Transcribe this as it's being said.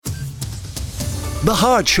The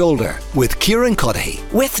Hard Shoulder with Kieran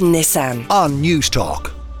Cuddihy with Nissan on News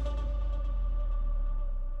Talk.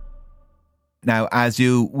 Now, as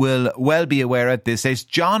you will well be aware at this stage,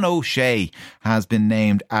 John O'Shea has been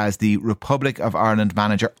named as the Republic of Ireland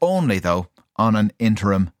manager, only though on an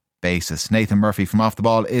interim basis. Nathan Murphy from Off the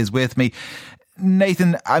Ball is with me.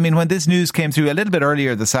 Nathan, I mean, when this news came through a little bit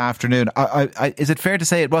earlier this afternoon, is it fair to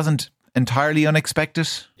say it wasn't entirely unexpected?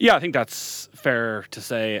 Yeah, I think that's fair to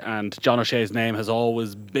say, and John O'Shea's name has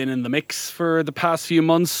always been in the mix for the past few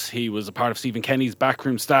months. He was a part of Stephen Kenny's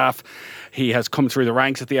backroom staff. He has come through the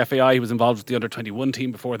ranks at the FAI. He was involved with the under-21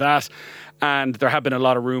 team before that, and there have been a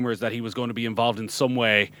lot of rumours that he was going to be involved in some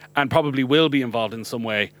way, and probably will be involved in some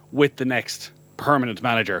way, with the next permanent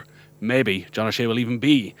manager. Maybe John O'Shea will even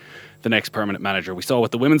be the next permanent manager. We saw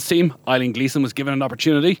with the women's team, Eileen Gleeson was given an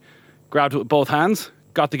opportunity, grabbed it with both hands,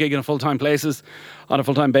 got the gig on a full-time basis,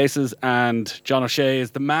 and John O'Shea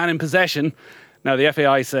is the man in possession. Now, the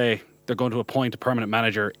FAI say they're going to appoint a permanent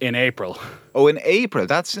manager in April. Oh, in April?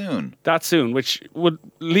 That soon? That soon, which would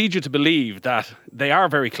lead you to believe that they are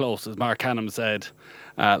very close, as Mark Canham said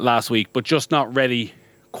last week, but just not ready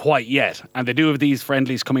quite yet. And they do have these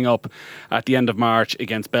friendlies coming up at the end of March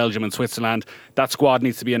against Belgium and Switzerland. That squad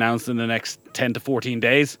needs to be announced in the next 10 to 14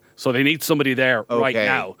 days. So they need somebody there right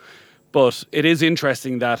now. But it is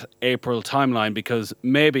interesting, that April timeline, because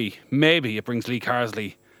maybe it brings Lee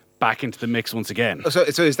Carsley back into the mix once again. So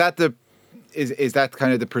is that is that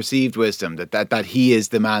kind of the perceived wisdom that he is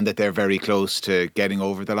the man that they're very close to getting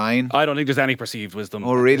over the line? I don't think there's any perceived wisdom.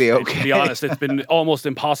 Oh, really? Okay. To be honest, it's been almost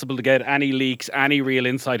impossible to get any leaks, any real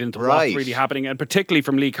insight into what's really happening. And particularly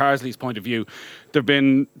from Lee Carsley's point of view, there have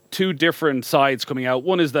been two different sides coming out.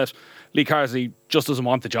 One is that Lee Carsley just doesn't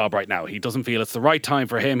want the job right now. He doesn't feel it's the right time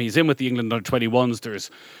for him. He's in with the England under-21s.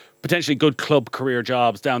 There's potentially good club career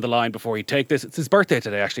jobs down the line before he'd take this. It's his birthday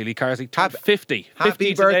today, actually, Lee Carsley. 50.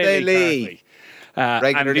 Happy birthday, Lee.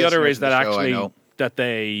 And the other is that actually that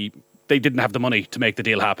they didn't have the money to make the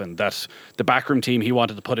deal happen, that the backroom team he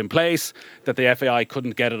wanted to put in place, that the FAI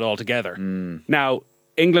couldn't get it all together. Now,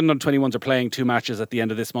 England under-21s are playing 2 matches at the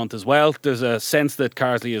end of this month as well. There's a sense that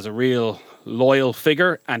Carsley is a real loyal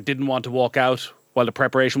figure and didn't want to walk out while the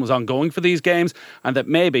preparation was ongoing for these games, and that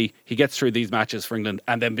maybe he gets through these matches for England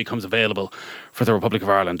and then becomes available for the Republic of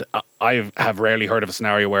Ireland. I have rarely heard of a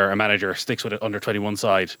scenario where a manager sticks with an under-21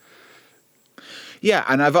 side. Yeah,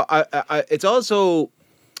 and it's also,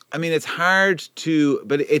 I mean, it's hard to,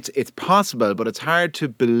 but it's possible, but it's hard to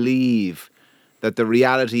believe that the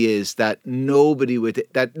reality is that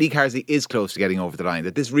that Lee Carsley is close to getting over the line.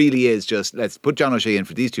 That this really is just, let's put John O'Shea in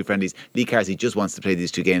for these 2 friendlies. Lee Carsley just wants to play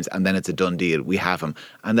these 2 games, and then it's a done deal. We have him,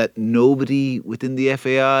 and that nobody within the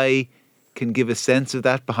FAI can give a sense of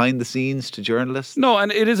that behind the scenes to journalists. No,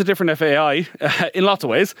 and it is a different FAI in lots of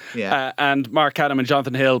ways. Yeah. And Mark Canham and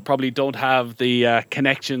Jonathan Hill probably don't have the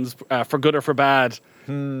connections, for good or for bad,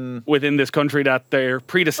 within this country that their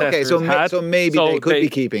predecessors had. So maybe they could be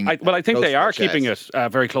keeping it. I think they are keeping it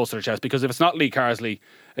very close to their chest, because if it's not Lee Carsley,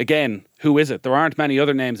 again, who is it? There aren't many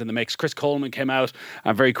other names in the mix. Chris Coleman came out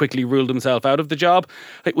and very quickly ruled himself out of the job.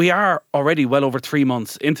 We are already well over 3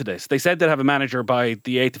 months into this. They said they'd have a manager by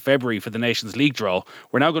the 8th of February for the Nations League draw.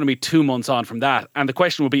 We're now going to be 2 months on from that. And the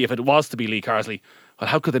question will be, if it was to be Lee Carsley, well,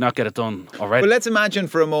 how could they not get it done already? Well, let's imagine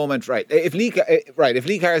for a moment, if Lee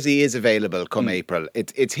Carsley is available come April,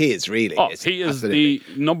 it's his, really. Oh, he is the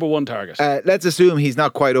number one target. Let's assume he's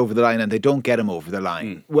not quite over the line and they don't get him over the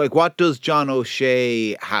line. Like, what does John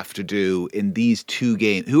O'Shea have to do in these 2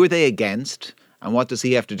 games? Who are they against? And what does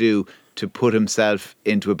he have to do to put himself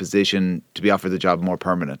into a position to be offered the job more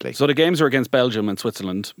permanently? So the games are against Belgium and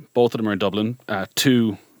Switzerland. Both of them are in Dublin.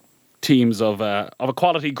 2 teams of a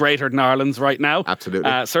quality greater than Ireland's right now.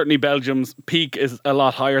 Absolutely. Certainly Belgium's peak is a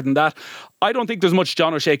lot higher than that. I don't think there's much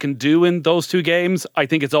John O'Shea can do in those 2 games. I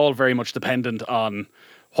think it's all very much dependent on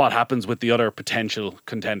what happens with the other potential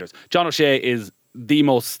contenders. John O'Shea is the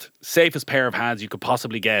most safest pair of hands you could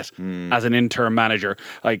possibly get as an interim manager.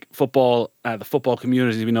 Like football, the football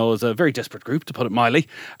community, we know, is a very disparate group, to put it mildly.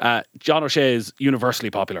 John O'Shea is universally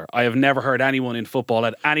popular. I have never heard anyone in football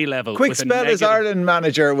at any level quick spell as Ireland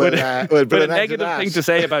manager will put a negative thing to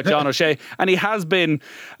say about John O'Shea, and he has been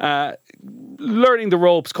learning the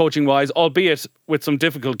ropes coaching wise, albeit with some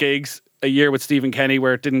difficult gigs. A year with Stephen Kenny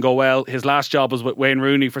where it didn't go well. His last job was with Wayne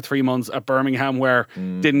Rooney for 3 months at Birmingham, where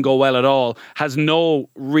didn't go well at all. Has no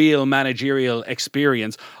real managerial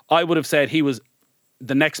experience. I would have said he was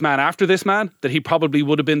the next man after this man, that he probably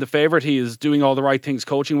would have been the favourite. He is doing all the right things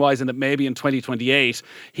coaching wise, and that maybe in 2028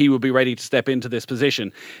 he would be ready to step into this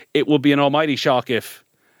position. It would be an almighty shock if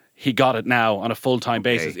he got it now on a full-time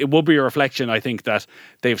basis. It would be a reflection, I think, that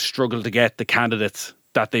they've struggled to get the candidates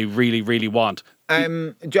that they really, really want.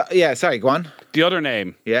 Sorry, go on. The other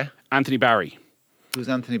name, Anthony Barry. Who's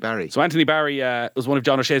Anthony Barry? So Anthony Barry was one of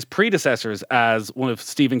John O'Shea's predecessors as one of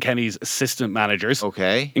Stephen Kenny's assistant managers.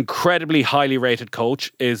 Okay. Incredibly highly rated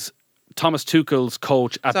coach, is Thomas Tuchel's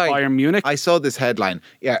coach at Bayern Munich. I saw this headline.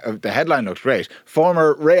 Yeah, the headline looked great.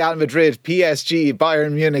 Former Real Madrid, PSG,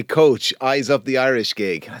 Bayern Munich coach eyes up the Irish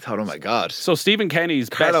gig. And I thought, oh my God. So Stephen Kenny's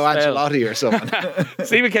Carlo best Ancelotti or someone.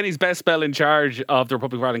 Stephen Kenny's best spell in charge of the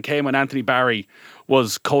Republic of Ireland came when Anthony Barry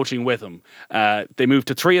was coaching with him. They moved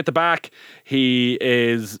to 3 at the back. He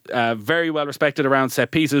is very well respected around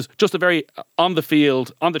set pieces. Just a very on the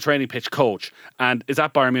field, on the training pitch coach, and is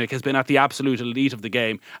at Bayern Munich, has been at the absolute elite of the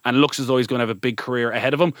game and looks as though he's going to have a big career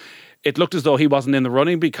ahead of him. It looked as though he wasn't in the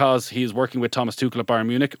running because he's working with Thomas Tuchel at Bayern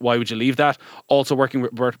Munich. Why would you leave that? Also working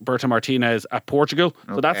with Berta Martinez at Portugal.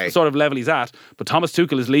 So that's the sort of level he's at. But Thomas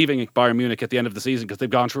Tuchel is leaving Bayern Munich at the end of the season because they've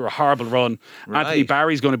gone through a horrible run. Right. Anthony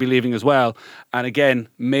Barry's going to be leaving as well. And again,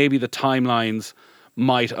 maybe the timelines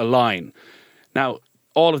might align. Now,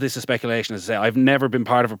 all of this is speculation, as I say. I've never been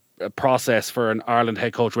part of a process for an Ireland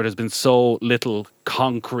head coach where there's been so little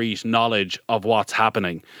concrete knowledge of what's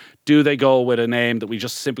happening. Do they go with a name that we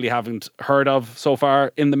just simply haven't heard of so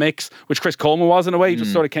far in the mix, which Chris Coleman was in a way? He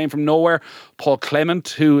just sort of came from nowhere. Paul Clement,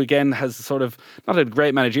 who again has sort of not a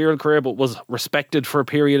great managerial career, but was respected for a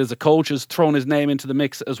period as a coach, has thrown his name into the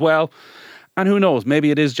mix as well. And who knows,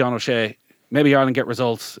 maybe it is John O'Shea. Maybe Ireland get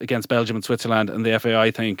results against Belgium and Switzerland, and the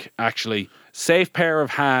FAI think, actually, safe pair of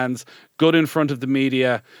hands, good in front of the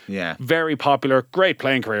media, very popular, great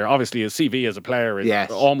playing career. Obviously, his CV as a player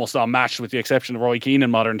is almost unmatched with the exception of Roy Keane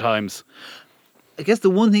in modern times. I guess the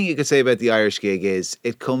one thing you could say about the Irish gig is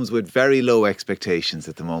it comes with very low expectations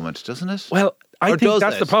at the moment, doesn't it? Well, I think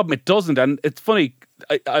that's the problem. It doesn't. And it's funny,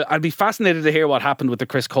 I'd be fascinated to hear what happened with the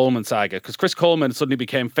Chris Coleman saga, because Chris Coleman suddenly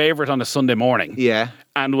became favourite on a Sunday morning. Yeah.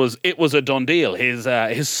 And it was a done deal.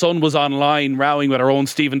 His son was online rowing with our own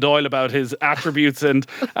Stephen Doyle about his attributes and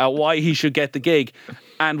why he should get the gig.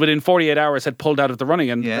 And within 48 hours had pulled out of the running.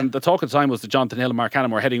 And the talk at the time was that Jonathan Hill and Mark Hannon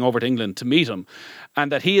were heading over to England to meet him.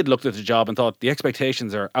 And that he had looked at the job and thought the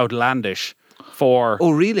expectations are outlandish for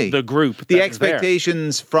the group. The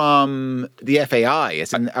expectations from the FAI?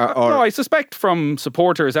 No, I suspect from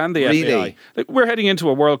supporters and the FAI. Like, we're heading into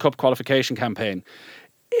a World Cup qualification campaign.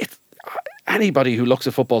 Anybody who looks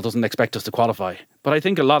at football doesn't expect us to qualify. But I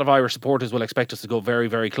think a lot of Irish supporters will expect us to go very,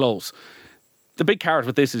 very close. The big carrot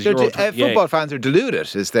with this is football fans are deluded,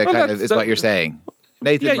 is what you're saying.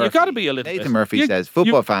 Nathan Murphy. You've got to be a little bit. Nathan Murphy says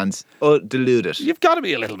football fans deluded. You've got to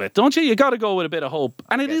be a little bit, don't you? You've got to go with a bit of hope.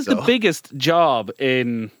 And it is the biggest job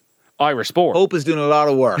in Irish sport. Hope is doing a lot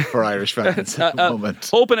of work for Irish fans at the moment.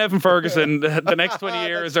 Hope and Evan Ferguson, the next 20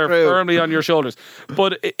 years are firmly on your shoulders.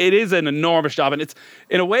 But it is an enormous job. And it's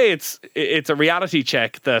in a way, it's a reality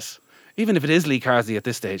check that even if it is Lee Carsey at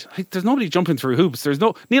this stage, there's nobody jumping through hoops.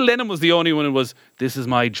 Neil Lennon was the only one who was, this is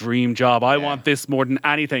my dream job. I want this more than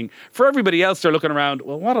anything. For everybody else, they're looking around,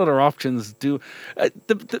 well, what other options do...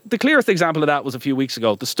 The clearest example of that was a few weeks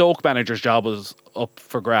ago. The Stoke manager's job was up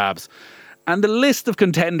for grabs. And the list of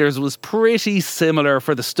contenders was pretty similar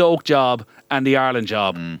for the Stoke job and the Ireland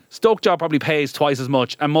job. Stoke job probably pays twice as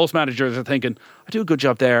much. And most managers are thinking, I do a good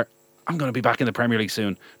job there. I'm going to be back in the Premier League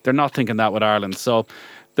soon. They're not thinking that with Ireland. So...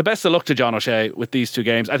 the best of luck to John O'Shea with these two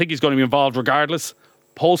games. I think he's going to be involved regardless.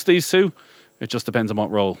 Post these two, it just depends on what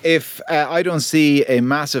role. If I don't see a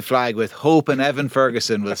massive flag with Hope and Evan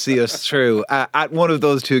Ferguson will see us through at one of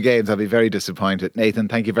those two games, I'll be very disappointed. Nathan,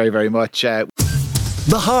 thank you very, very much. The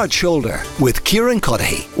Hard Shoulder with Kieran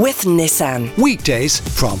Cuddihy. With Nissan. Weekdays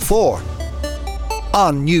from 4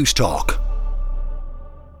 on News Talk.